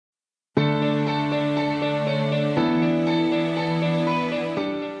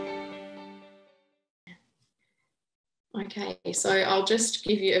Okay, so I'll just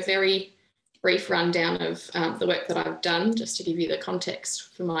give you a very brief rundown of the work that I've done, just to give you the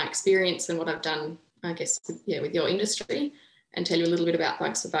context for my experience and what I've done, I guess, with your industry, and tell you a little bit about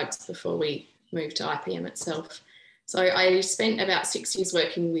Bugs for Bugs before we move to IPM itself. So I spent about 6 years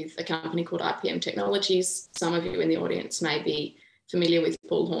working with a company called IPM Technologies. Some of you in the audience may be familiar with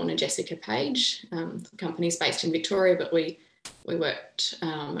Paul Horn and Jessica Page. The company's based in Victoria, but we worked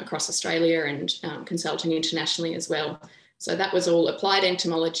across Australia and consulting internationally as well. So that was all applied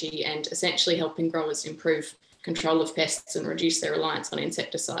entomology and essentially helping growers improve control of pests and reduce their reliance on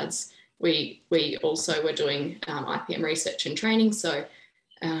insecticides. We also were doing IPM research and training, so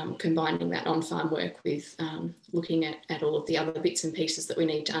combining that on-farm work with looking at all of the other bits and pieces that we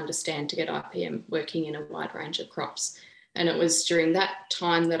need to understand to get IPM working in a wide range of crops. And it was during that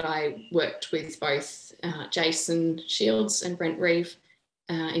time that I worked with both Jason Shields and Brent Reeve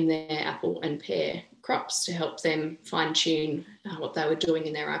in their apple and pear crops to help them fine-tune what they were doing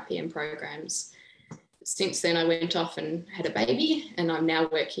in their IPM programs. Since then, I went off and had a baby, and I'm now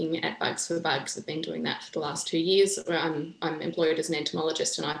working at Bugs for Bugs. I've been doing that for the last 2 years, where I'm employed as an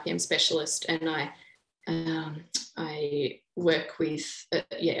entomologist and IPM specialist, and I work with,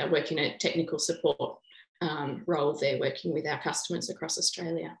 I work in a technical support role there, working with our customers across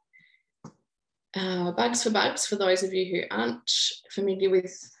Australia. Bugs for Bugs, for those of you who aren't familiar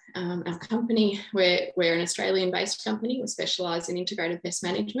with our company, we're an Australian-based company. We specialise in integrated pest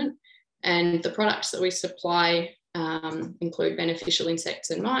management, and the products that we supply include beneficial insects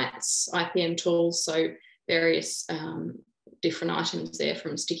and mites, IPM tools, so various different items there,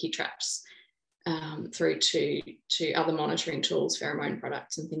 from sticky traps through to other monitoring tools, pheromone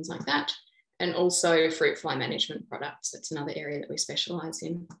products and things like that, and also fruit fly management products. That's another area that we specialise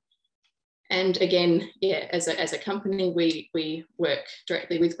in. And again, as a company, we work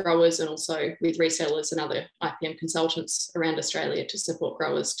directly with growers and also with resellers and other IPM consultants around Australia to support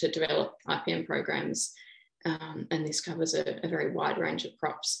growers to develop IPM programs. And this covers a very wide range of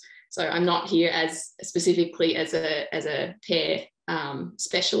crops. So I'm not here as specifically as a pear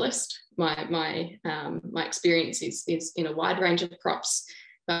specialist. My experience is in a wide range of crops.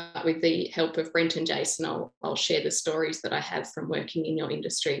 But with the help of Brent and Jason, I'll share the stories that I have from working in your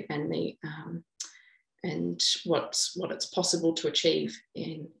industry and what it's possible to achieve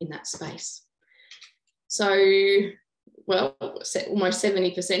in that space. So, well, almost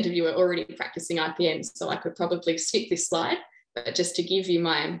 70% of you are already practicing IPM, so I could probably skip this slide, but just to give you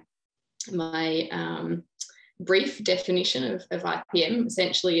my brief definition of IPM,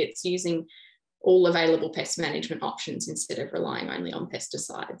 essentially it's using all available pest management options instead of relying only on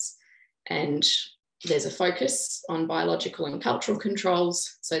pesticides. And there's a focus on biological and cultural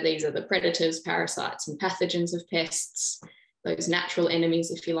controls. So these are the predators, parasites, and pathogens of pests, those natural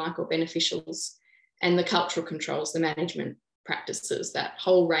enemies, if you like, or beneficials, and the cultural controls, the management practices, that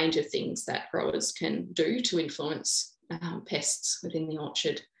whole range of things that growers can do to influence pests within the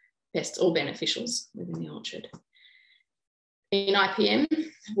orchard, pests or beneficials within the orchard. In IPM,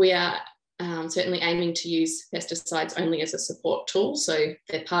 we are certainly aiming to use pesticides only as a support tool. So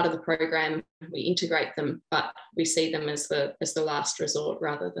they're part of the program, we integrate them, but we see them as the last resort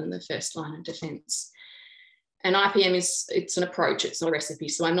rather than the first line of defence. And IPM it's an approach, it's not a recipe.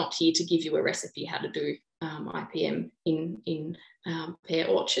 So I'm not here to give you a recipe how to do IPM in pear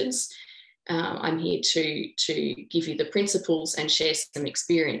orchards. I'm here to give you the principles and share some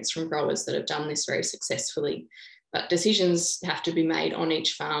experience from growers that have done this very successfully. But decisions have to be made on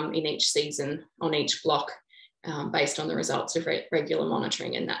each farm, in each season, on each block, based on the results of regular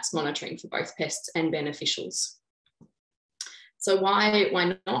monitoring, and that's monitoring for both pests and beneficials. So why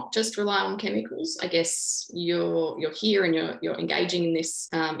not just rely on chemicals? I guess you're here and you're engaging in this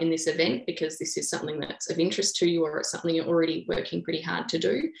event because this is something that's of interest to you, or it's something you're already working pretty hard to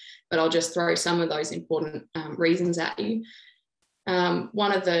do. But I'll just throw some of those important reasons at you.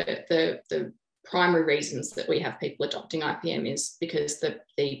 One of the primary reasons that we have people adopting IPM is because the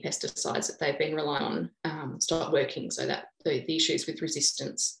pesticides that they've been relying on stop working, so that the issues with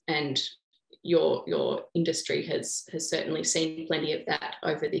resistance, and your industry has certainly seen plenty of that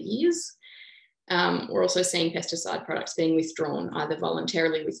over the years. We're also seeing pesticide products being withdrawn, either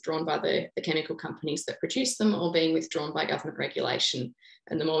voluntarily withdrawn by the chemical companies that produce them, or being withdrawn by government regulation.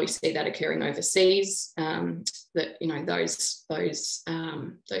 And the more we see that occurring overseas, that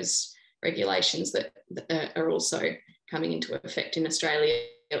those regulations that are also coming into effect in Australia,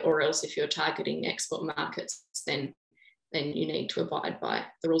 or else if you're targeting export markets, then you need to abide by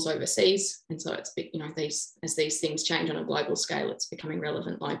the rules overseas. And so it's, as these things change on a global scale, it's becoming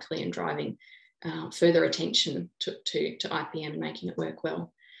relevant locally and driving further attention to IPM and making it work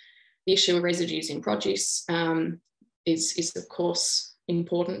well. The issue of residues in produce, is of course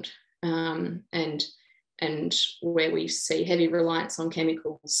important, and where we see heavy reliance on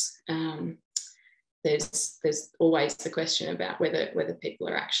chemicals, there's always the question about whether people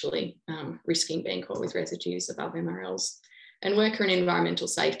are actually risking being caught with residues above MRLs. And worker and environmental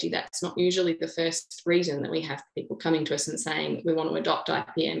safety, that's not usually the first reason that we have people coming to us and saying we want to adopt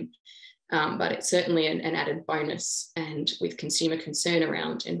IPM, but it's certainly an added bonus. And with consumer concern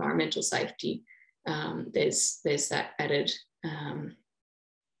around environmental safety, there's that added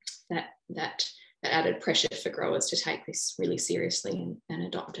that added pressure for growers to take this really seriously and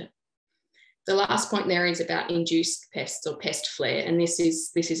adopt it. The last point there is about induced pests or pest flare, and this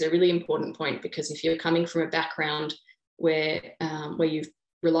is a really important point, because if you're coming from a background where you've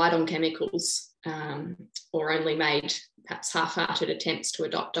relied on chemicals or only made perhaps half-hearted attempts to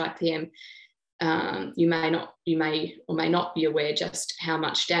adopt IPM, you may or may not be aware just how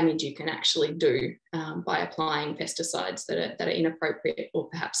much damage you can actually do by applying pesticides that are inappropriate, or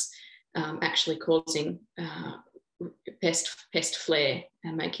perhaps actually causing pest flare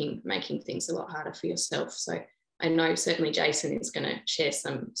and making things a lot harder for yourself. So I know certainly Jason is going to share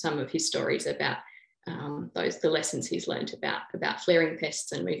some of his stories about the lessons he's learned about flaring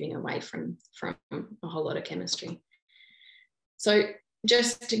pests and moving away from a whole lot of chemistry. So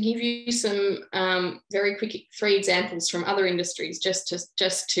just to give you some very quick 3 examples from other industries, just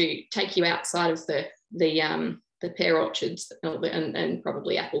to take you outside of the pear orchards and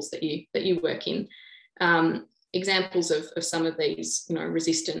probably apples that you work in. Examples of some of these,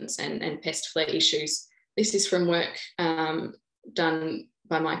 resistance and pest flare issues. This is from work done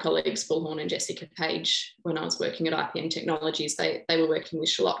by my colleagues Bullhorn and Jessica Page when I was working at IPM Technologies. They were working with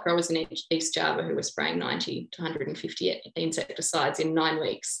shallot growers in East Java who were spraying 90 to 150 insecticides in 9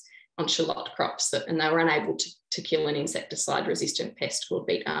 weeks on shallot crops, and they were unable to kill an insecticide-resistant pest called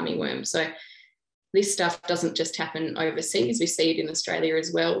beet armyworm. So this stuff doesn't just happen overseas. We see it in Australia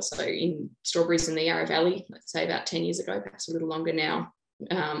as well. So in strawberries in the Yarra Valley, let's say about 10 years ago, perhaps a little longer now,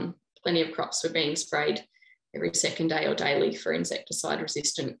 plenty of crops were being sprayed every second day or daily for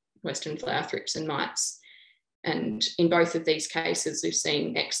insecticide-resistant western flower thrips and mites. And in both of these cases, we've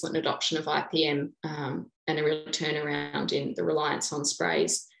seen excellent adoption of IPM and a real turnaround in the reliance on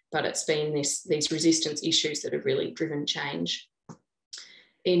sprays. But it's been these resistance issues that have really driven change.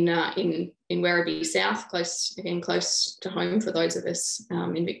 In Werribee South, close to home for those of us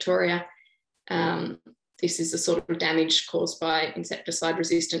in Victoria, this is the sort of damage caused by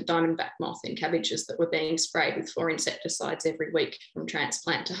insecticide-resistant diamondback moth in cabbages that were being sprayed with 4 insecticides every week from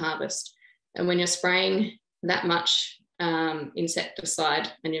transplant to harvest. And when you're spraying that much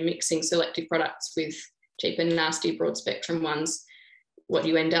insecticide and you're mixing selective products with cheap and nasty broad-spectrum ones, what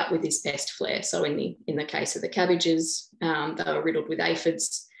you end up with is pest flare. So in the case of the cabbages, they were riddled with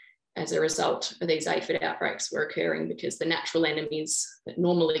aphids. As a result, these aphid outbreaks were occurring because the natural enemies that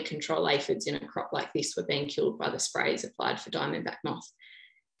normally control aphids in a crop like this were being killed by the sprays applied for diamondback moth.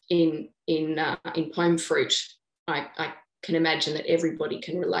 In pome fruit, I can imagine that everybody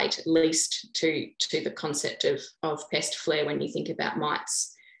can relate at least to the concept of pest flare when you think about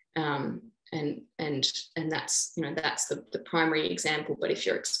mites. And that's the primary example. But if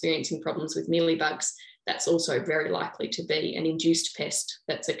you're experiencing problems with mealybugs, that's also very likely to be an induced pest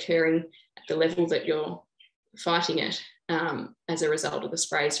that's occurring at the level that you're fighting it as a result of the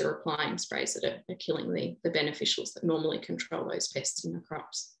sprays you're applying, sprays that are killing the beneficials that normally control those pests in the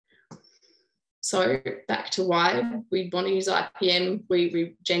crops. So back to why we want to use IPM,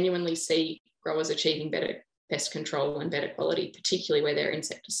 we genuinely see growers achieving better pest control and better quality, particularly where there are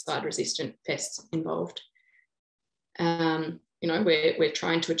insecticide-resistant pests involved. We're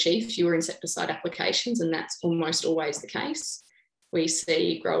trying to achieve fewer insecticide applications, and that's almost always the case. We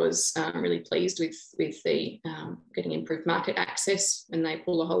see growers really pleased with the getting improved market access, and they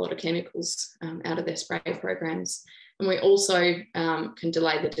pull a whole lot of chemicals out of their spray programs. And we also can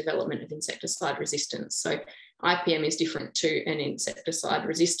delay the development of insecticide resistance. So IPM is different to an insecticide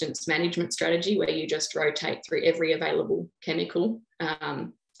resistance management strategy where you just rotate through every available chemical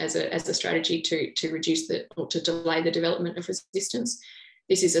as a strategy to reduce or to delay the development of resistance.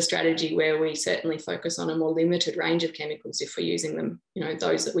 This is a strategy where we certainly focus on a more limited range of chemicals if we're using them,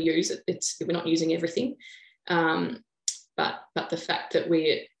 those that we use, we're not using everything. But the fact that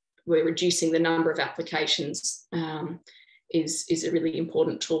we're reducing the number of applications is a really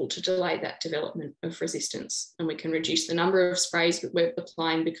important tool to delay that development of resistance. And we can reduce the number of sprays that we're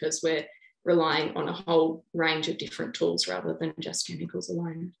applying because we're relying on a whole range of different tools rather than just chemicals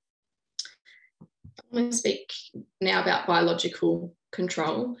alone. I'm going to speak now about biological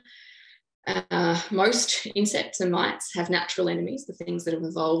control. Most insects and mites have natural enemies, the things that have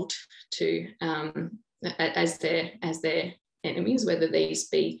evolved to as their enemies, whether these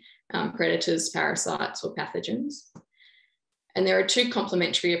be predators, parasites, or pathogens. And there are two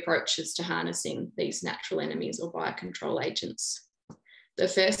complementary approaches to harnessing these natural enemies or biocontrol agents. The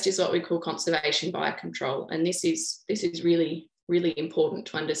first is what we call conservation biocontrol, and this is really, really important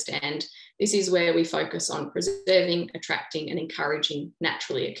to understand. This is where we focus on preserving, attracting, and encouraging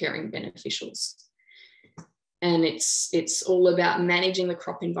naturally occurring beneficials. And it's all about managing the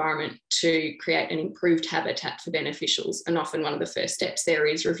crop environment to create an improved habitat for beneficials. And often one of the first steps there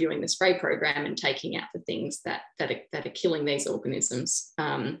is reviewing the spray program and taking out the things that are killing these organisms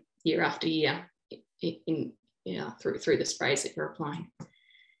year after year through the sprays that you're applying.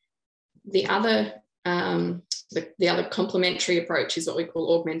 The other complementary approach is what we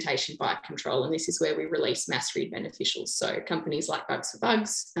call augmentation biocontrol, and this is where we release mass-read beneficials. So companies like Bugs for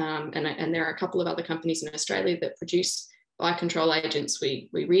Bugs, and there are a couple of other companies in Australia that produce biocontrol agents. We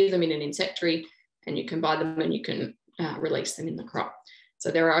rear them in an insectary, and you can buy them and you can release them in the crop.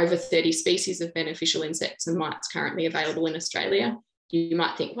 So there are over 30 species of beneficial insects and mites currently available in Australia. You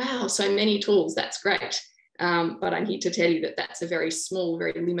might think, wow, so many tools, that's great. But I'm here to tell you that that's a very small,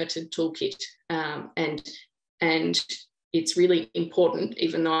 very limited toolkit. And it's really important,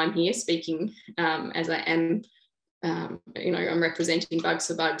 even though I'm here speaking as I am, I'm representing Bugs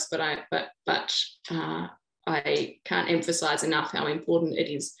for Bugs, but I can't emphasize enough how important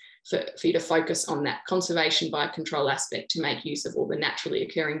it is for you to focus on that conservation biocontrol aspect to make use of all the naturally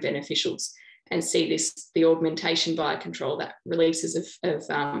occurring beneficials and see the augmentation biocontrol, that releases of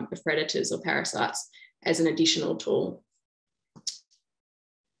predators or parasites, as an additional tool.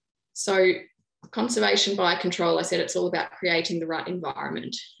 So conservation biocontrol, I said it's all about creating the right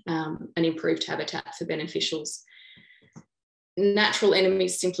environment, an improved habitat for beneficials. Natural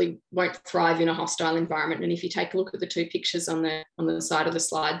enemies simply won't thrive in a hostile environment. And if you take a look at the two pictures on the side of the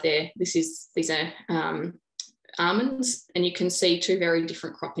slide there, these are almonds, and you can see two very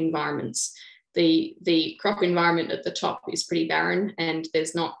different crop environments. The crop environment at the top is pretty barren, and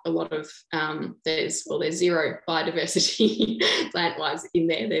there's not a lot of there's zero biodiversity plant-wise in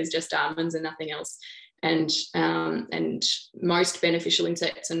there. There's just almonds and nothing else. And most beneficial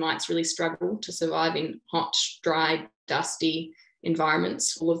insects and mites really struggle to survive in hot, dry, dusty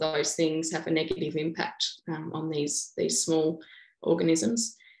environments. All of those things have a negative impact on these small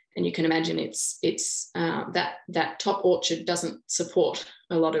organisms. And you can imagine that top orchard doesn't support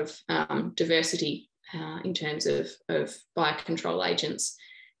a lot of diversity in terms of biocontrol agents.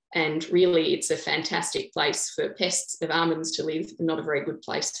 And really, it's a fantastic place for pests of almonds to live, and not a very good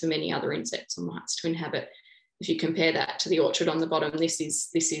place for many other insects or mites to inhabit. If you compare that to the orchard on the bottom, this is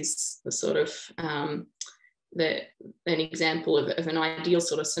the sort of an example of an ideal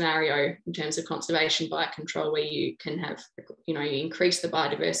sort of scenario in terms of conservation biocontrol, where you can have, you increase the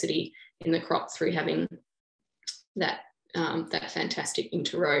biodiversity in the crop through having that fantastic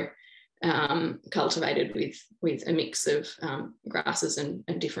interrow cultivated with a mix of grasses and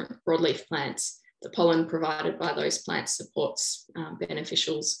different broadleaf plants. The pollen provided by those plants supports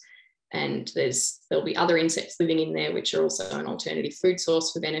beneficials, and there'll be other insects living in there, which are also an alternative food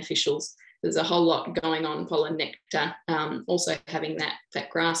source for beneficials. There's a whole lot going on, pollen, nectar. Also having that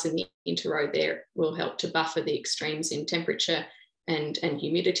grass in the interrow there will help to buffer the extremes in temperature and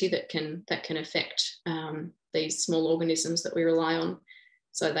humidity that can affect these small organisms that we rely on.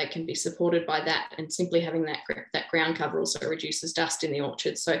 So they can be supported by that, and simply having that ground cover also reduces dust in the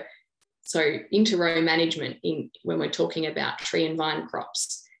orchard. So interrow management when we're talking about tree and vine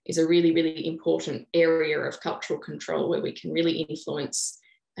crops is a really, really important area of cultural control, where we can really influence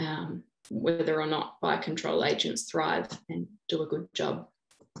whether or not biocontrol agents thrive and do a good job.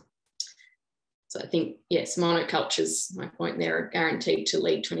 So I think, yes, monocultures, my point there, are guaranteed to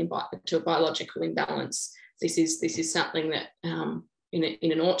lead to a biological imbalance. This is something that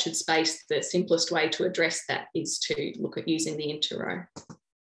in an orchard space, the simplest way to address that is to look at using the interrow.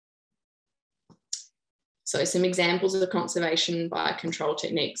 So some examples of the conservation biocontrol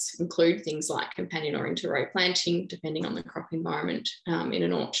techniques include things like companion or interrow planting, depending on the crop environment, in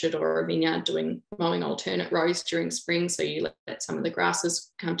an orchard or a vineyard, mowing alternate rows during spring. So you let some of the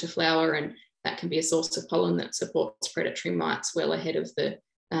grasses come to flower, and that can be a source of pollen that supports predatory mites well ahead of the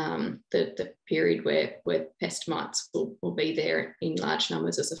period where pest mites will be there in large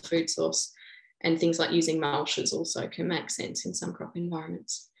numbers as a food source. And things like using mulches also can make sense in some crop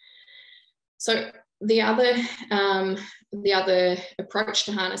environments. So the other approach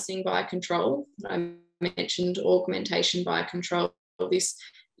to harnessing biocontrol that I mentioned, augmentation biocontrol, this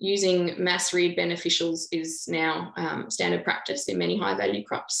using mass read beneficials is now standard practice in many high value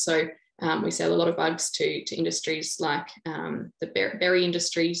crops. So we sell a lot of bugs to industries like the berry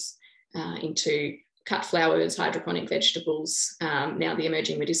industries, into cut flowers, hydroponic vegetables, now the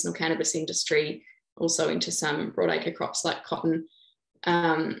emerging medicinal cannabis industry, also into some broadacre crops like cotton.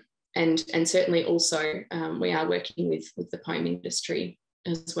 And certainly also we are working with the pome industry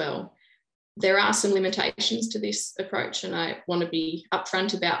as well. There are some limitations to this approach, and I want to be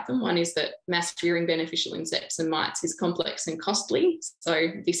upfront about them. One is that mass rearing beneficial insects and mites is complex and costly. So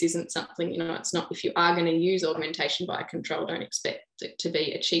this isn't something, it's not, if you are going to use augmentation biocontrol, don't expect it to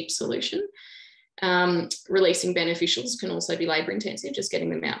be a cheap solution. Releasing beneficials can also be labour intensive, just getting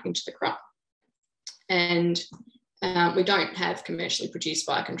them out into the crop. And we don't have commercially produced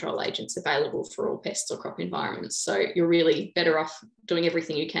biocontrol agents available for all pests or crop environments. So you're really better off doing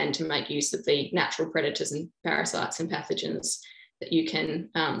everything you can to make use of the natural predators and parasites and pathogens that you can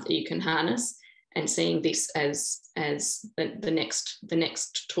harness, and seeing this as the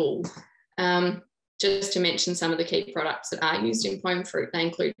next tool. Just to mention some of the key products that are used in pome fruit, they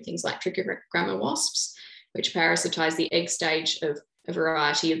include things like trichogramma wasps, which parasitise the egg stage of a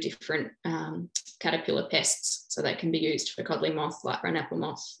variety of different caterpillar pests. So they can be used for codling moth, light brown apple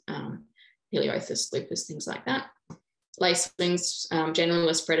moth, Heliothus, lupus, things like that. Lacewings,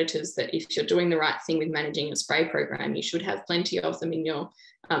 generalist predators that if you're doing the right thing with managing your spray program, you should have plenty of them in your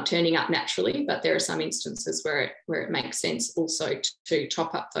turning up naturally, but there are some instances where it makes sense also to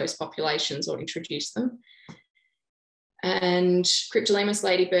top up those populations or introduce them. And Cryptolemus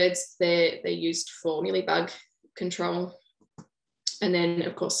ladybirds, they're used for mealybug control. And then,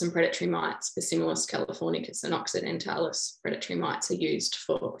 of course, some predatory mites, Bacillus californicus and occidentalis predatory mites are used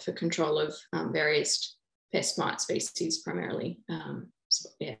for control of various pest mite species, primarily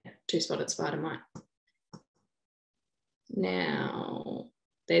two-spotted spider mite. Now,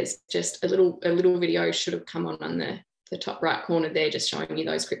 there's just a little video should have come on the top right corner there, just showing you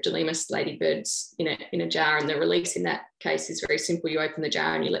those Cryptolemus ladybirds in a jar. And the release in that case is very simple. You open the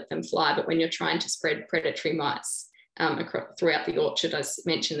jar and you let them fly. But when you're trying to spread predatory mites throughout the orchard, I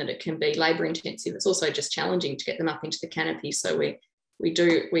mentioned that it can be labour intensive. It's also just challenging to get them up into the canopy. So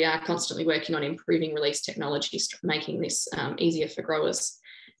we are constantly working on improving release technologies, making this easier for growers.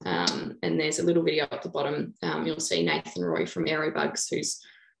 And there's a little video at the bottom. You'll see Nathan Roy from Aerobugs, who's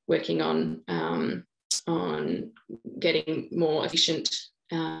working on getting more efficient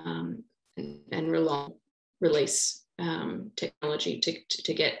and reliable release technology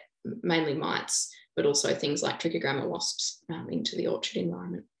to get mainly mites, but also things like trichogramma wasps into the orchard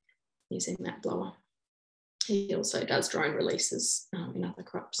environment using that blower. He also does drone releases in other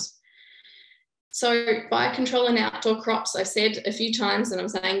crops. So biocontrol in outdoor crops, I've said a few times, and I'm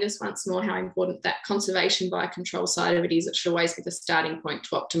saying this once more, how important that conservation biocontrol side of it is. It should always be the starting point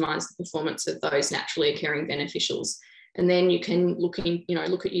to optimise the performance of those naturally occurring beneficials. And then you can look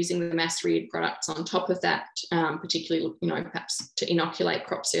at using the mass reared products on top of that, particularly, perhaps to inoculate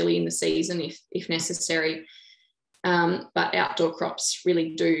crops early in the season if necessary. But outdoor crops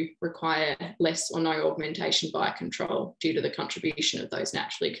really do require less or no augmentation biocontrol due to the contribution of those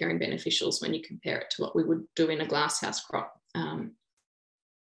naturally occurring beneficials when you compare it to what we would do in a glasshouse crop.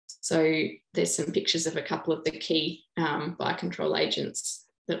 So there's some pictures of a couple of the key biocontrol agents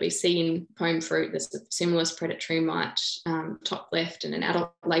that we see in pome fruit. There's the Bacillus predatory mite top left and an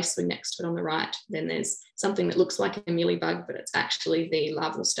adult lacewing next to it on the right. Then there's something that looks like a mealybug, but it's actually the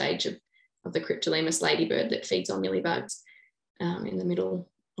larval stage of the Cryptolemus ladybird that feeds on mealybugs in the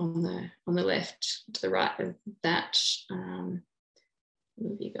middle on the left. To the right of that,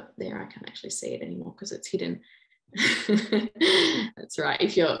 what have you got there? I can't actually see it anymore because it's hidden. That's right.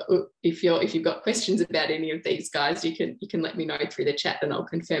 If you've got questions about any of these guys, you can let me know through the chat and I'll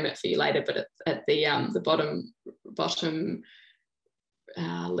confirm it for you later. But at the bottom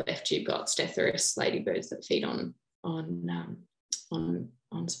left, you've got Stepharis ladybirds that feed on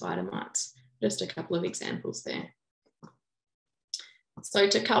spider mites. Just a couple of examples there. So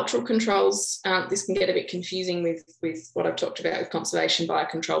to cultural controls, this can get a bit confusing with what I've talked about with conservation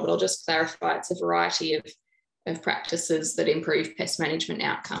biocontrol, but I'll just clarify it's a variety of practices that improve pest management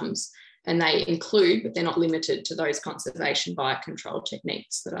outcomes. And they include, but they're not limited to, those conservation biocontrol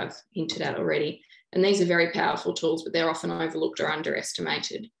techniques that I've hinted at already. And these are very powerful tools, but they're often overlooked or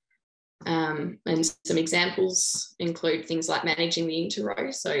underestimated. And some examples include things like managing the interrow,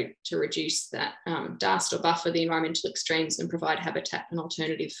 so to reduce that dust or buffer the environmental extremes and provide habitat and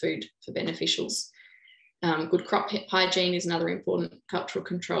alternative food for beneficials. Good crop hygiene is another important cultural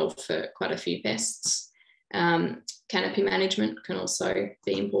control for quite a few pests. Canopy management can also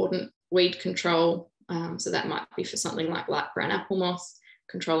be important. Weed control, so that might be for something like light brown apple moth,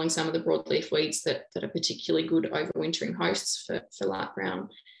 controlling some of the broadleaf weeds that are particularly good overwintering hosts for light brown,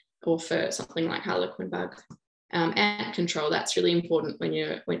 or for something like harlequin bug. Ant control, that's really important when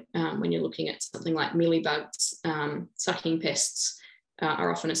you're looking at something like mealybugs. Sucking pests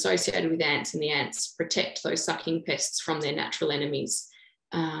are often associated with ants, and the ants protect those sucking pests from their natural enemies.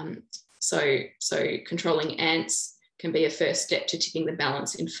 So controlling ants can be a first step to tipping the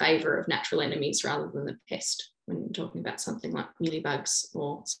balance in favour of natural enemies rather than the pest when you're talking about something like mealybugs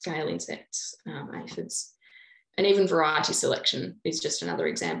or scale insects, aphids. And even variety selection is just another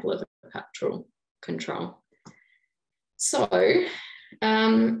example of a cultural control. So I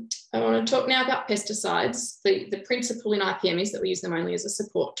want to talk now about pesticides. The principle in IPM is that we use them only as a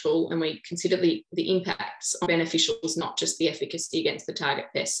support tool, and we consider the impacts on beneficials, not just the efficacy against the target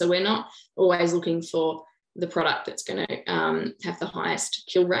pest. So we're not always looking for the product that's going to have the highest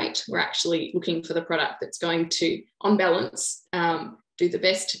kill rate. We're actually looking for the product that's going to, on balance, do the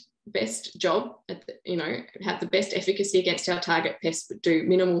best job, have the best efficacy against our target pests, but do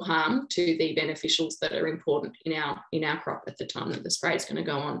minimal harm to the beneficials that are important in our crop at the time that the spray is going to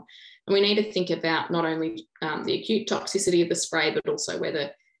go on. And we need to think about not only the acute toxicity of the spray, but also whether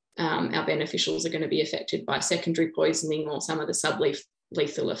our beneficials are going to be affected by secondary poisoning or some of the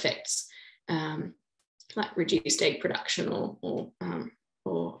sublethal effects, like reduced egg production or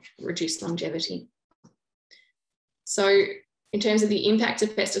reduced longevity. So in terms of the impact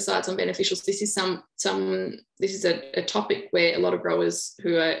of pesticides on beneficials, this is a topic where a lot of growers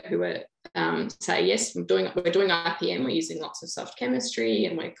who say, yes, we're doing IPM, we're using lots of soft chemistry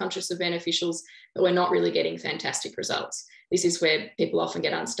and we're conscious of beneficials, but we're not really getting fantastic results. This is where people often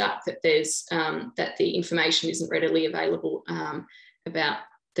get unstuck, that the information isn't readily available about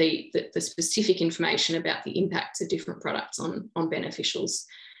the specific information about the impacts of different products on beneficials.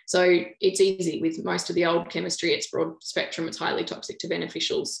 So it's easy with most of the old chemistry, it's broad spectrum, it's highly toxic to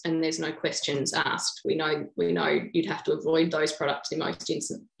beneficials, and there's no questions asked. We know you'd have to avoid those products in most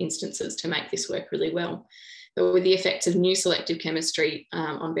instances to make this work really well. But with the effects of new selective chemistry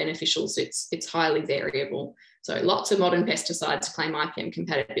on beneficials, it's highly variable. So lots of modern pesticides claim IPM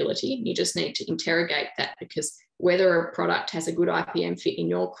compatibility. You just need to interrogate that, because whether a product has a good IPM fit in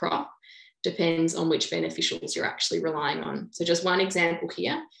your crop depends on which beneficials you're actually relying on. So just one example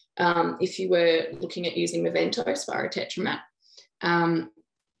here, if you were looking at using Movento spirotetramat,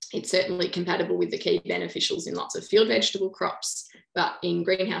 it's certainly compatible with the key beneficials in lots of field vegetable crops, but in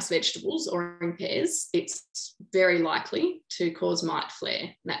greenhouse vegetables or in pears, it's very likely to cause mite flare.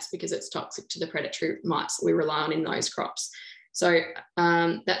 And that's because it's toxic to the predatory mites that we rely on in those crops. So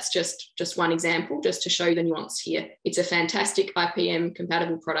that's just one example, just to show the nuance here. It's a fantastic IPM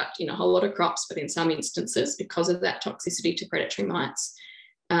compatible product in a whole lot of crops, but in some instances, because of that toxicity to predatory mites,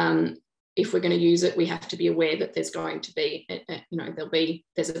 if we're going to use it, we have to be aware that there's going to be,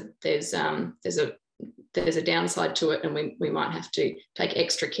 there's a downside to it, and we might have to take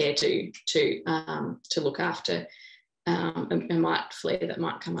extra care to look after a mite flare that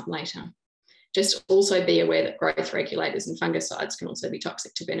might come up later. Just also be aware that growth regulators and fungicides can also be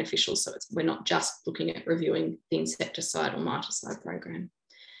toxic to beneficials. So we're not just looking at reviewing the insecticide or miticide program.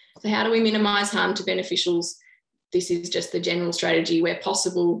 So how do we minimise harm to beneficials? This is just the general strategy where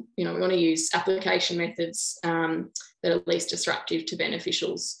possible. We want to use application methods that are least disruptive to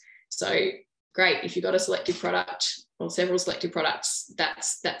beneficials. So great, if you've got a selective product or several selective products,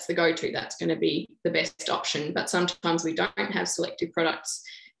 that's the go-to. That's going to be the best option. But sometimes we don't have selective products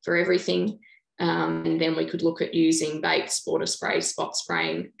for everything. And then we could look at using baits, border spray, spot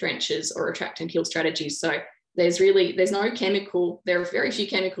spraying, drenches, or attract and kill strategies. So there's no chemical. There are very few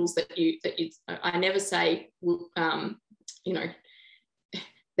chemicals that I never say, there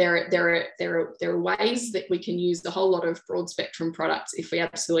are ways that we can use a whole lot of broad spectrum products if we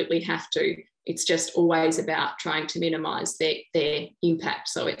absolutely have to. It's just always about trying to minimise their impact.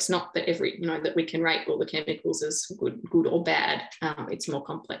 So it's not that that we can rate all the chemicals as good or bad. It's more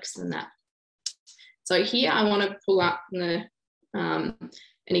complex than that. So here I want to pull up an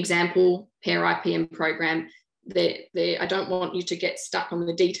example Pear IPM program. I don't want you to get stuck on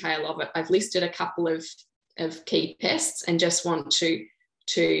the detail of it. I've listed a couple of key pests and just want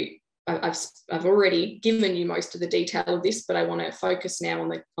I've already given you most of the detail of this, but I want to focus now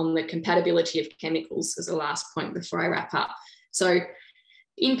on the compatibility of chemicals as a last point before I wrap up. So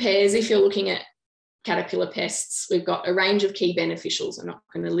in pears, if you're looking at caterpillar pests, we've got a range of key beneficials. I'm not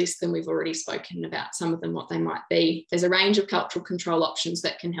going to list them. We've already spoken about some of them, what they might be. There's a range of cultural control options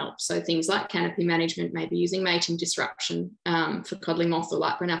that can help. So things like canopy management, maybe using mating disruption for codling moth or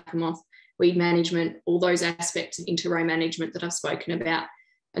light brown apple moth, weed management, all those aspects of inter-row management that I've spoken about.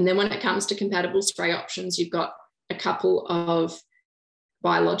 And then when it comes to compatible spray options, you've got a couple of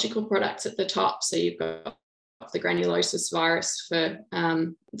biological products at the top. So you've got the granulosis virus for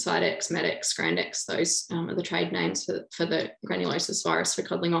Sidex, Medex, Grandex. Those are the trade names for the granulosis virus for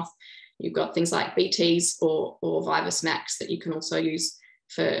codling off. You've got things like BTs or Vivus Max that you can also use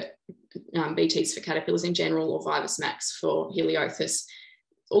for BTs for caterpillars in general, or Vivus Max for Heliothis.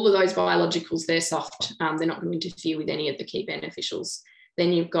 All of those biologicals, they're soft. They're not going to interfere with any of the key beneficials.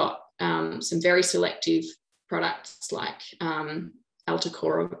 Then you've got some very selective products like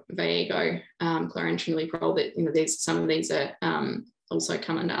Altacora, Viego, Chlorantraniliprole. That there's some of these are also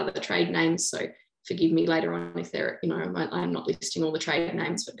come under other trade names. So forgive me later on if they're, I'm not listing all the trade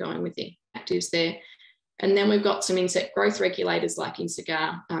names, but going with the actives there. And then we've got some insect growth regulators like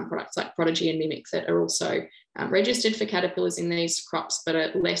Insigar, products like Prodigy and Mimic that are also registered for caterpillars in these crops, but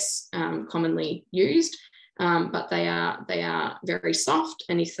are less commonly used. But they are very soft,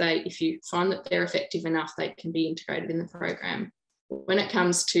 and if you find that they're effective enough, they can be integrated in the program. When it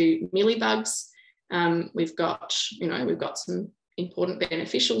comes to mealybugs, we've got some important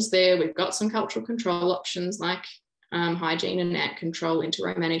beneficials there. We've got some cultural control options like hygiene and ant control,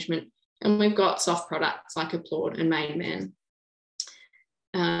 interrow management, and we've got soft products like Applaud and Mainman.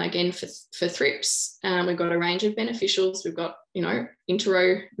 Again, for thrips, we've got a range of beneficials. We've got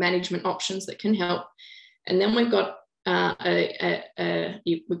interrow management options that can help. And then we've got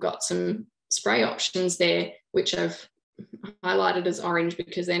we've got some spray options there, which I've highlighted as orange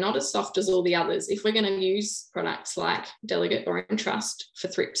because they're not as soft as all the others. If we're going to use products like Delegate or Entrust for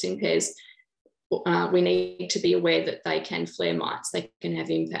thrips in pears, we need to be aware that they can flare mites. They can have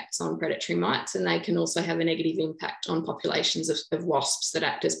impacts on predatory mites, and they can also have a negative impact on populations of wasps that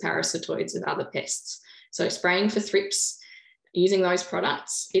act as parasitoids of other pests. So spraying for thrips, using those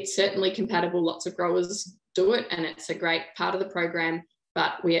products, it's certainly compatible. Lots of growers do it, and it's a great part of the program.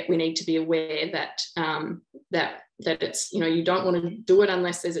 But we need to be aware that that it's, you don't want to do it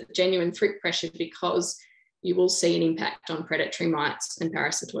unless there's a genuine thrip pressure, because you will see an impact on predatory mites and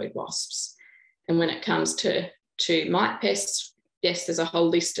parasitoid wasps. And when it comes to mite pests, yes, there's a whole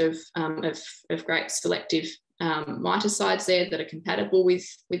list of great selective miticides there that are compatible with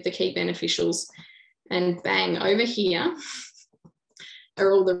the key beneficials. And bang, over here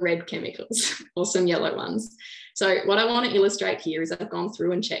are all the red chemicals or some yellow ones. So what I want to illustrate here is I've gone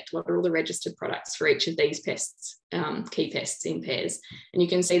through and checked what are all the registered products for each of these pests, key pests in pears. And you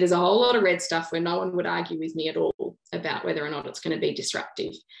can see there's a whole lot of red stuff where no one would argue with me at all about whether or not it's going to be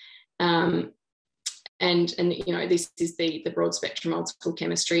disruptive. And this is the broad spectrum old school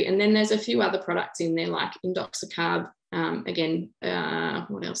chemistry. And then there's a few other products in there like indoxacarb,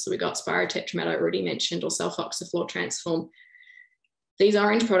 what else have we got? Spirotetramat, I already mentioned, or sulfoxaflor transform. These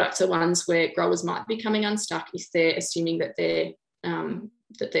orange products are ones where growers might be coming unstuck if they're assuming that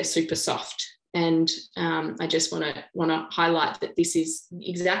they're super soft. And I just want to highlight that this is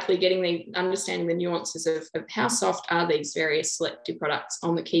exactly understanding the nuances of how soft are these various selective products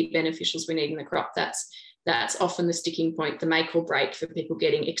on the key beneficials we need in the crop. That's often the sticking point, the make or break for people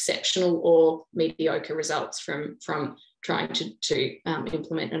getting exceptional or mediocre results from trying to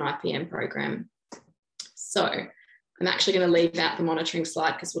implement an IPM program. So I'm actually going to leave out the monitoring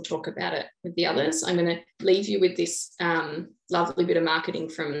slide because we'll talk about it with the others. I'm going to leave you with this lovely bit of marketing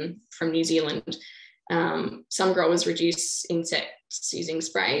from New Zealand. Some growers reduce insects using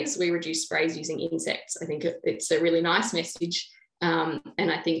sprays. We reduce sprays using insects. I think it's a really nice message. And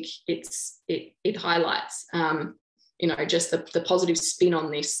I think it highlights, just the positive spin on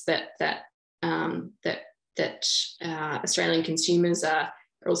this that Australian consumers are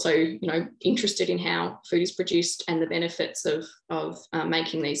also, interested in how food is produced and the benefits of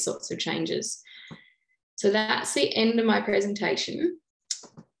making these sorts of changes. So that's the end of my presentation.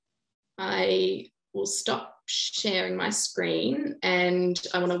 I will stop sharing my screen, and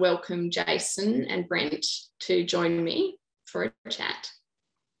I want to welcome Jason and Brent to join me for a chat.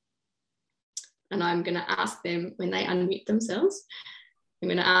 And I'm going to ask them, when they unmute themselves, I'm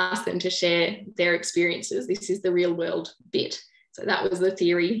going to ask them to share their experiences. This is the real world bit. So that was the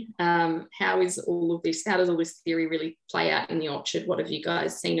theory. How does all this theory really play out in the orchard? What have you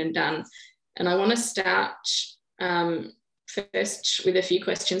guys seen and done? And I want to start first with a few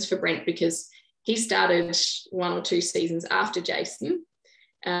questions for Brent, because he started 1 or 2 seasons after Jason.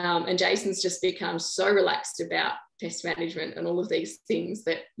 And Jason's just become so relaxed about pest management and all of these things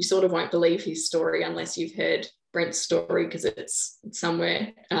that you sort of won't believe his story unless you've heard Brent's story, because it's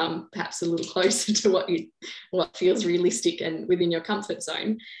somewhere perhaps a little closer to what feels realistic and within your comfort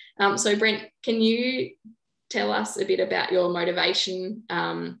zone. So Brent, can you tell us a bit about your motivation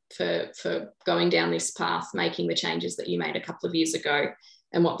for going down this path, making the changes that you made a couple of years ago,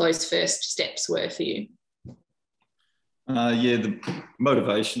 and what those first steps were for you? The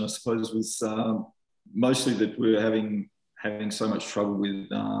motivation, I suppose, was mostly that we were having so much trouble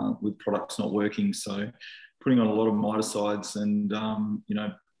with products not working. So putting on a lot of miticides, and you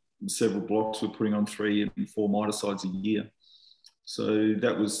know, several blocks were putting on 3 and 4 miticides a year. So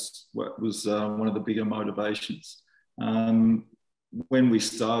that was what was one of the bigger motivations. When we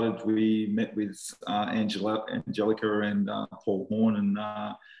started, we met with Angelica and Paul Horn, and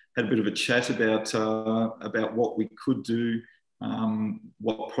had a bit of a chat about what we could do,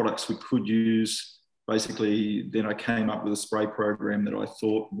 what products we could use. Basically, then I came up with a spray program that I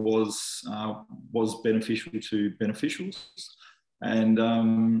thought was beneficial to beneficials, and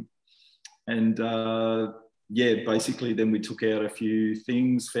yeah, basically then we took out a few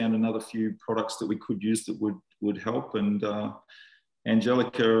things, found another few products that we could use that would help, and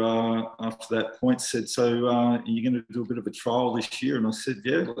Angelica, after that point, said, so are you going to do a bit of a trial this year? And I said,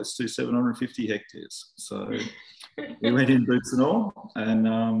 yeah, let's do 750 hectares. So we went in boots and all,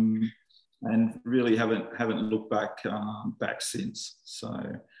 and really haven't looked back since. So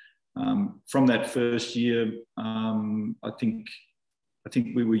from that first year, I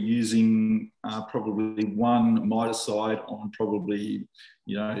think we were using probably 1 miticide on probably,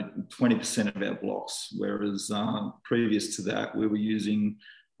 you know, 20% of our blocks, whereas previous to that we were using,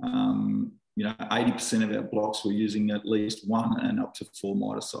 you know, 80% of our blocks were using at least 1 and up to 4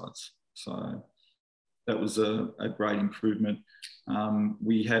 miticides. So that was a great improvement.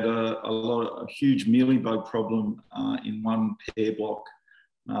 We had a huge mealybug problem in 1 pear block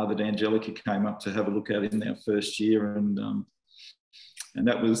that Angelica came up to have a look at in our first year, and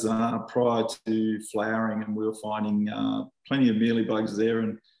that was prior to flowering, and we were finding plenty of mealybugs there.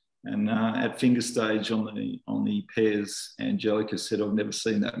 And at finger stage on the pears, Angelica said, "I've never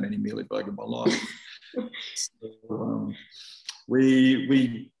seen that many mealybug in my life." So,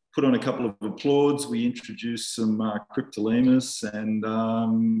 we put on a couple of applauds. We introduced some cryptolemus, and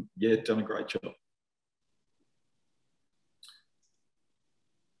yeah, done a great job.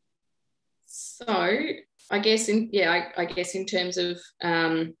 So I guess in terms of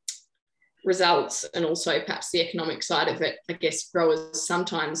results, and also perhaps the economic side of it, I guess growers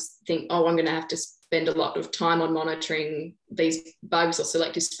sometimes think, oh, I'm going to have to spend a lot of time on monitoring these bugs, or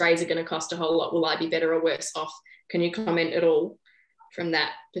selective sprays are going to cost a whole lot. Will I be better or worse off? Can you comment at all from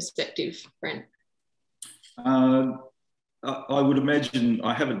that perspective, Brent? I would imagine,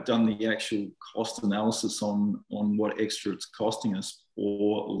 I haven't done the actual cost analysis on what extra it's costing us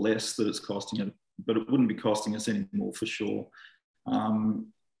or less that it's costing it, but it wouldn't be costing us any more for sure.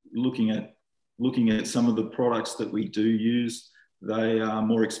 Looking at some of the products that we do use, they are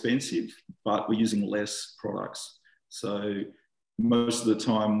more expensive, but we're using less products. So most of the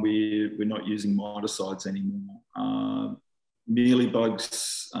time we're not using miticides anymore.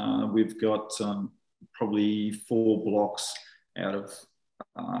 Mealybugs, we've got probably 4 blocks out of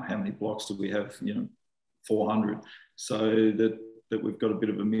how many blocks do we have? 400. So that we've got a bit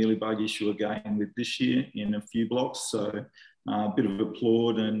of a mealybug issue again with this year in a few blocks. So a bit of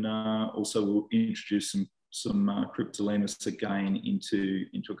applaud, and also we'll introduce some cryptolemus again into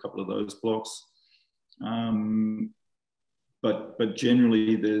a couple of those blocks. But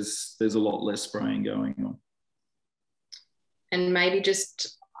generally there's a lot less spraying going on. And maybe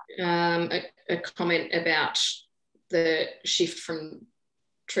just a comment about the shift from,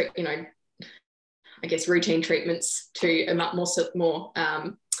 I guess, routine treatments to a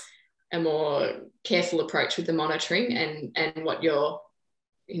more careful approach with the monitoring, and what your,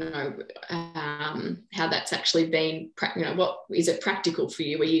 how that's actually been, what is it practical for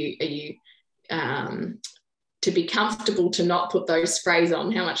you? Are you to be comfortable to not put those sprays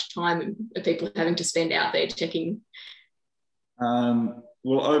on? How much time are people having to spend out there checking?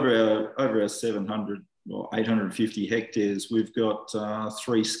 Well, over our 700 or 850 hectares, we've got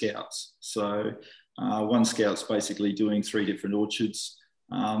 3 scouts. So 1 scout's basically doing 3 different orchards.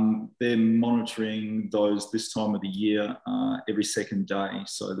 They're monitoring those this time of the year every second day.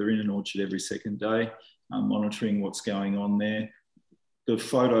 So they're in an orchard every second day, monitoring what's going on there. The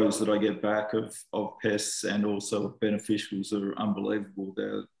photos that I get back of pests and also of beneficials are unbelievable.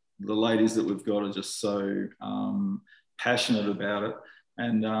 The ladies that we've got are just so passionate about it.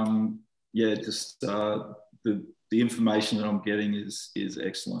 And yeah, just the information that I'm getting is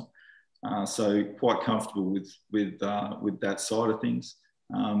excellent. So quite comfortable with that side of things.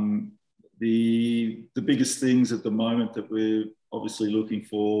 The biggest things at the moment that we're obviously looking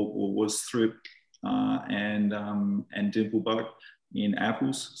for was thrip and dimplebug in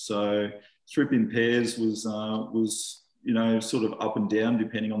apples. So thrip in pears was sort of up and down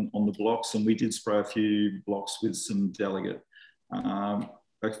depending on the blocks, and we did spray a few blocks with some delegate.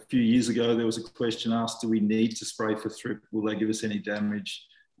 A few years ago there was a question asked, do we need to spray for thrip? Will they give us any damage?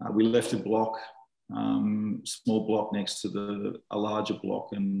 We left a block small block next to a larger block,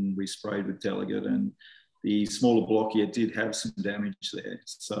 and we sprayed with Delegate, and the smaller block, did have some damage there.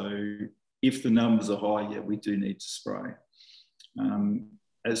 So if the numbers are high, we do need to spray.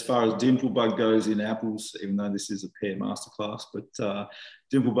 As far as dimple bug goes in apples, even though this is a Pear Masterclass, but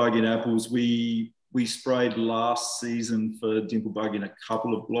dimple bug in apples, we sprayed last season for dimple bug in a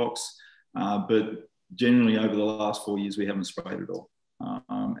couple of blocks, but generally over the last 4 years, we haven't sprayed at all.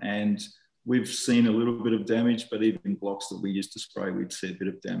 And we've seen a little bit of damage, but even blocks that we used to spray, we'd see a bit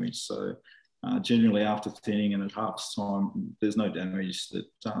of damage. So generally after thinning and at harvest time, there's no damage that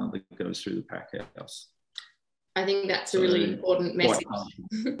goes through the pack house. I think that's a really important message.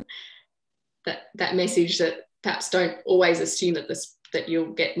 that message that perhaps don't always assume that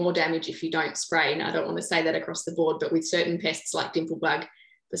you'll get more damage if you don't spray. And I don't want to say that across the board, but with certain pests like dimple bug,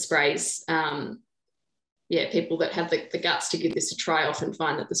 the sprays, people that have the guts to give this a try often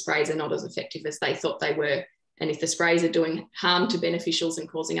find that the sprays are not as effective as they thought they were. And if the sprays are doing harm to beneficials and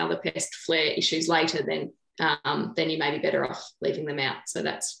causing other pest flare issues later, then you may be better off leaving them out. So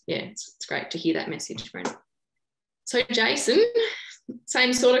that's, it's great to hear that message, Brent. So Jason,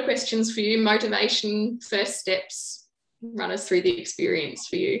 same sort of questions for you. Motivation, first steps, run us through the experience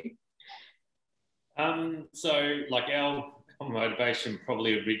for you. So like our motivation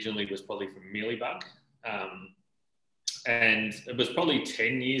probably originally was probably from mealybug. And it was probably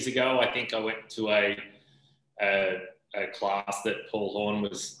 10 years ago, I think I went to a class that Paul Horn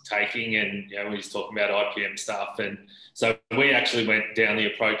was taking, and we was talking about IPM stuff. And so we actually went down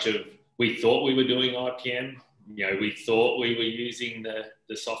the approach of, we thought we were doing IPM. We thought we were using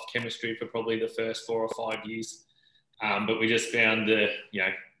the soft chemistry for probably the first 4 or 5 years. But we just found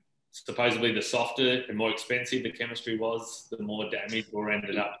supposedly the softer and more expensive the chemistry was, the more damage we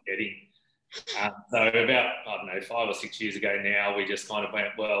ended up getting. So about, 5 or 6 years ago now, we just kind of went,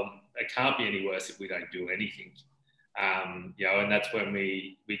 well, it can't be any worse if we don't do anything. And that's when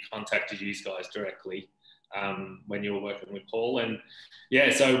we contacted you guys directly when you were working with Paul. And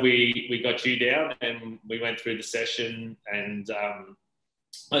so we got you down and we went through the session, and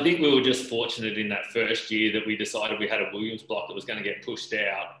I think we were just fortunate in that first year that we decided we had a Williams block that was going to get pushed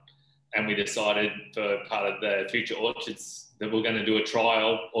out, and we decided for part of the future orchards that we're going to do a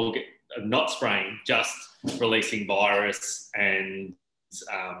trial or not spraying, just releasing virus and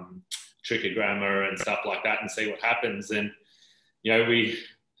trichogramma and stuff like that and see what happens. And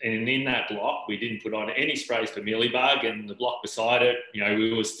in that block, we didn't put on any sprays for mealybug, and the block beside it,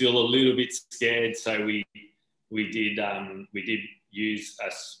 we were still a little bit scared. So we did use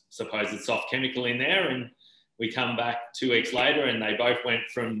a supposed soft chemical in there, and we come back 2 weeks later and they both went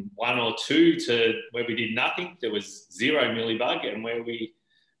from 1 or 2 to where we did nothing. There was 0 mealybug, and where we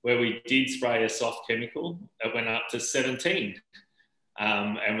did spray a soft chemical, it went up to 17.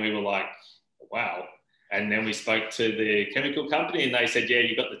 And we were like, wow. And then we spoke to the chemical company and they said, yeah,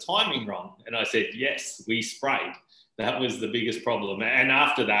 you got the timing wrong. And I said, yes, we sprayed. That was the biggest problem. And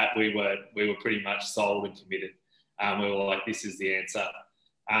after that, we were pretty much sold and committed. We were like, this is the answer.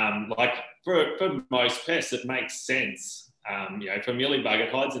 Like for most pests, it makes sense. For mealybug,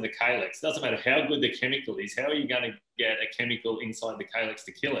 it hides in the calyx. It doesn't matter how good the chemical is. How are you going to get a chemical inside the calyx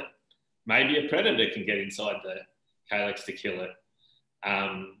to kill it? Maybe a predator can get inside the calyx to kill it.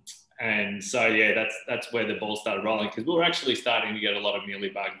 And so, that's where the ball started rolling, because we were actually starting to get a lot of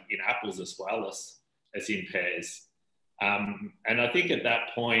mealybug in apples as well as in pears. And I think at that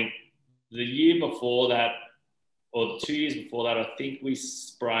point, the year before that, or 2 years before that, I think we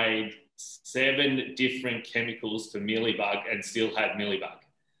sprayed 7 different chemicals for mealybug and still had mealybug.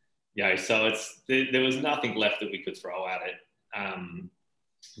 So there was nothing left that we could throw at it,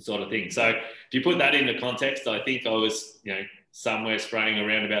 sort of thing. So if you put that into context, I think I was, somewhere spraying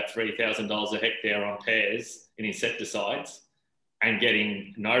around about $3,000 a hectare on pears in insecticides and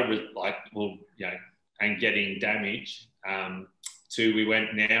getting and getting damage.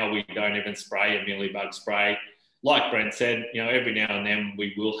 We don't even spray a mealybug spray. Like Brent said, every now and then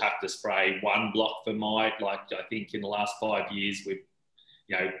we will have to spray 1 block for mite. Like I think in the last 5 years,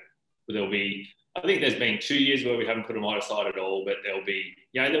 I think there's been 2 years where we haven't put a miticide at all, but there'll be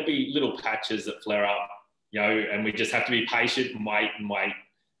little patches that flare up, and we just have to be patient and wait,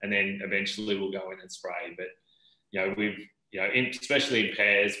 and then eventually we'll go in and spray. But, especially in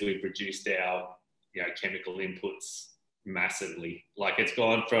pears, we've reduced our, chemical inputs massively. Like it's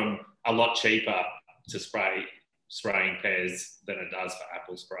gone from a lot cheaper to spraying pears than it does for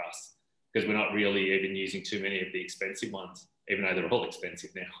apples for us, because we're not really even using too many of the expensive ones, even though they're all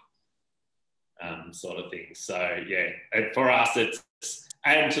expensive now, sort of thing. So and for us,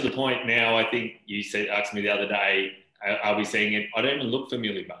 and to the point now, I think you asked me the other day, are we seeing it? I don't even look for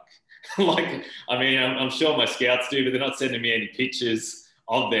mealybug. Like, I mean, I'm sure my scouts do, but they're not sending me any pictures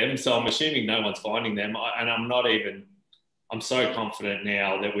of them. So I'm assuming no one's finding them. And I'm so confident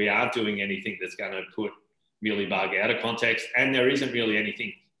now that we aren't doing anything that's going to put mealybug out of context. And there isn't really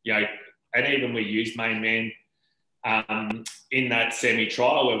anything, you know, and even we used Main Man in that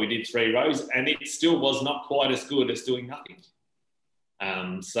semi-trial where we did 3 rows, and it still was not quite as good as doing nothing.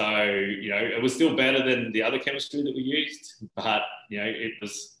 So, you know, it was still better than the other chemistry that we used, but, you know, it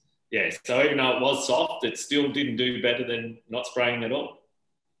was, yeah. So even though it was soft, it still didn't do better than not spraying at all.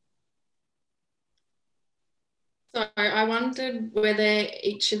 So I wondered whether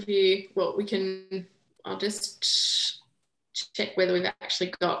each of you, I'll just check whether we've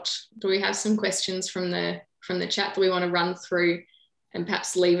actually do we have some questions from the chat that we want to run through, and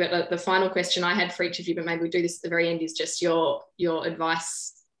perhaps leave it at the final question I had for each of you, but maybe we do this at the very end, is just your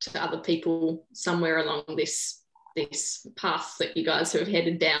advice to other people somewhere along this path that you guys have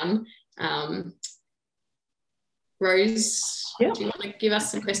headed down. Rose, do you want to give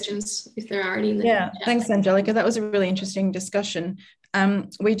us some questions if there are any in the chat? Thanks, Angelica. That was a really interesting discussion.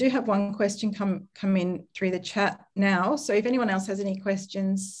 We do have one question come in through the chat now. So if anyone else has any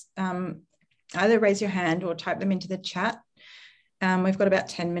questions, either raise your hand or type them into the chat. We've got about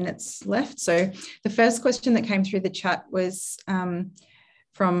 10 minutes left. So the first question that came through the chat was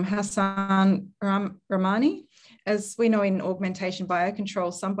from Hassan Ramani. As we know, in augmentation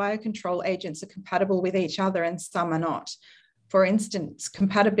biocontrol, some biocontrol agents are compatible with each other and some are not. For instance,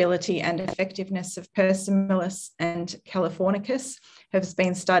 compatibility and effectiveness of Persimolis and Californicus has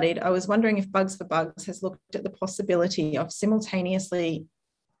been studied. I was wondering if Bugs for Bugs has looked at the possibility of simultaneously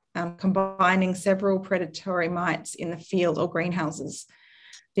combining several predatory mites in the field or greenhouses.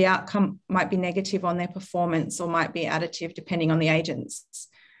 The outcome might be negative on their performance or might be additive depending on the agents.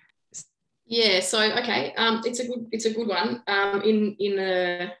 Yeah, so okay, it's a good one.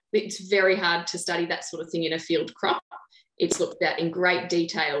 It's very hard to study that sort of thing in a field crop. It's looked at in great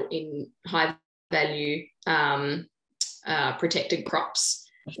detail in high value protected crops,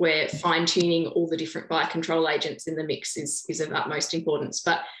 where fine tuning all the different biocontrol agents in the mix is of utmost importance.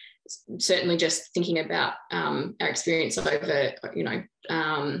 But certainly just thinking about our experience over,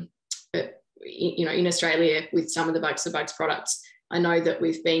 in Australia with some of the Bugs for Bugs products, I know that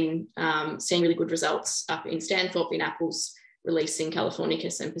we've been seeing really good results up in Stanthorpe in apples, releasing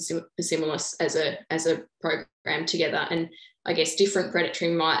Californicus and Persimolis as a program together. And I guess different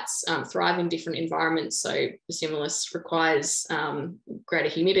predatory mites thrive in different environments. So Persimolis requires greater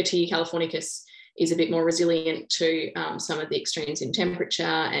humidity. Californicus is a bit more resilient to some of the extremes in temperature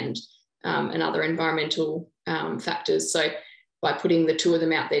and other environmental factors. So by putting the two of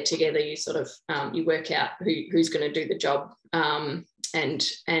them out there together, you sort of you work out who's going to do the job, and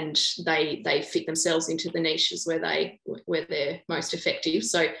they fit themselves into the niches where they're most effective.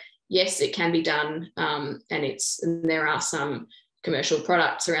 So yes, it can be done, and there are some commercial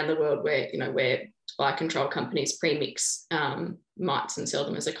products around the world where biocontrol companies pre-mix mites and sell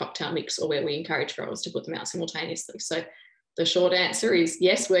them as a cocktail mix, or where we encourage growers to put them out simultaneously. So the short answer is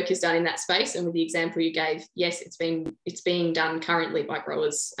yes, work is done in that space. And with the example you gave, yes, it's being done currently by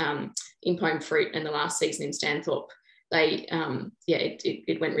growers in Pome Fruit, and the last season in Stanthorpe.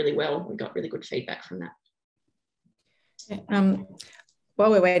 It went really well. We got really good feedback from that.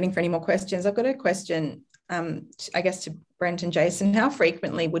 While we're waiting for any more questions, I've got a question, I guess, to Brent and Jason. How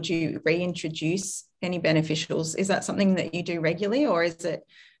frequently would you reintroduce any beneficials? Is that something that you do regularly, or is it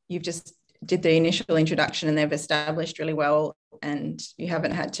you've just did the initial introduction and they've established really well and you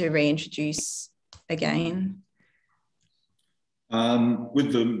haven't had to reintroduce again?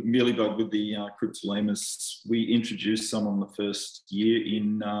 With the mealybug, with the Cryptolemus, we introduced some on the first year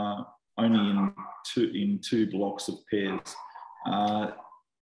only in two blocks of pears.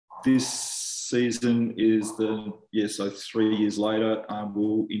 This season is so 3 years later,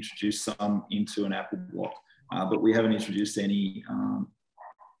 we'll introduce some into an apple block, but we haven't introduced any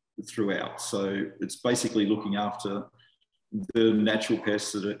throughout. So it's basically looking after the natural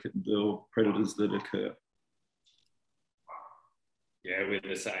pests the predators that occur. Yeah, we're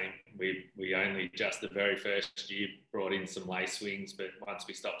the same. We only just the very first year brought in some lacewings, but once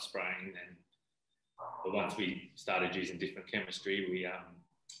we stopped spraying, once we started using different chemistry,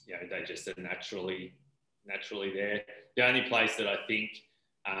 they just are naturally there. The only place that I think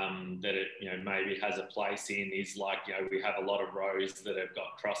that it maybe has a place in is we have a lot of rows that have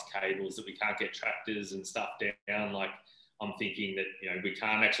got cross cables that we can't get tractors and stuff down. I'm thinking that we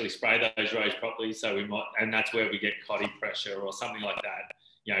can't actually spray those rows properly, so we might, and that's where we get coddy pressure or something like that.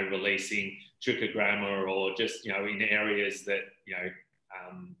 Releasing trichogramma or just in areas that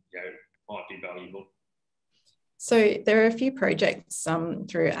might be valuable. So there are a few projects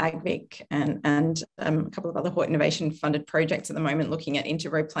through AgVic and a couple of other Hort Innovation funded projects at the moment looking at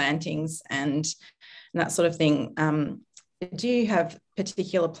interrow plantings and that sort of thing. Do you have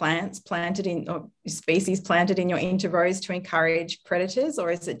particular plants planted in or species planted in your interrows to encourage predators,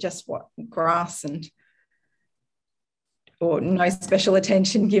 or is it just what grass and or no special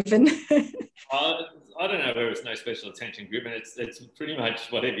attention given? I don't know whether it's no special attention given. It's pretty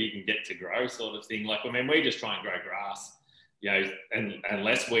much whatever you can get to grow, sort of thing. Like, I mean, we just try and grow grass, you know, and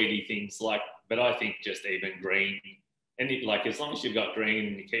less weedy things. Like, but I think just even green, and like as long as you've got green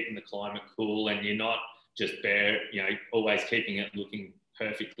and you're keeping the climate cool and you're not just bare, you know, always keeping it looking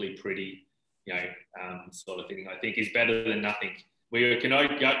perfectly pretty, you know, sort of thing, I think is better than nothing. We can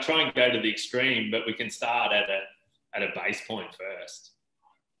try and go to the extreme, but we can start at a base point first.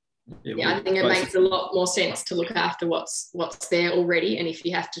 Yeah, I think it makes a lot more sense to look after what's there already, and if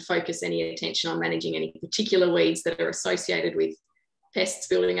you have to focus any attention on managing any particular weeds that are associated with pests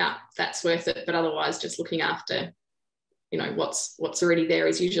building up, that's worth it. But otherwise, just looking after, you know, what's already there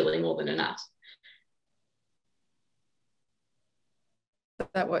is usually more than enough. Is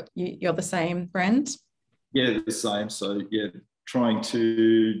that what you're the same, Brent? Yeah, the same. So yeah, trying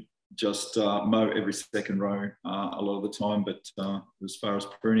to just mow every second row a lot of the time, but as far as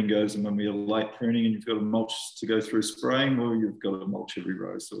pruning goes, and when we are late pruning and you've got a mulch to go through spraying, well, you've got to mulch every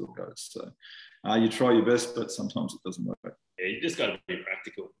row, so it goes. So you try your best, but sometimes it doesn't work. Yeah, you just got to be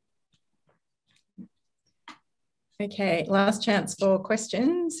practical. Okay, last chance for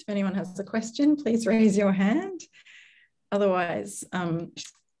questions. If anyone has a question, please raise your hand. Otherwise,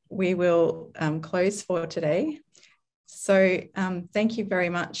 we will close for today. So thank you very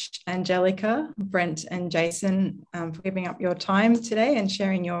much, Angelica, Brent and Jason, for giving up your time today and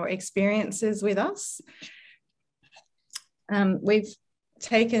sharing your experiences with us. We've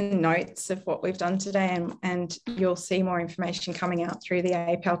taken notes of what we've done today, and you'll see more information coming out through the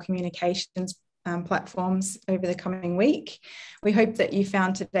APAL communications platforms over the coming week. We hope that you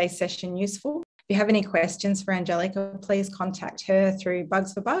found today's session useful. If you have any questions for Angelica, please contact her through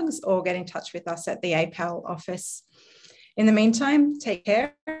Bugs for Bugs or get in touch with us at the APAL office. In the meantime, take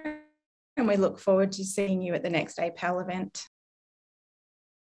care, and we look forward to seeing you at the next APAL event.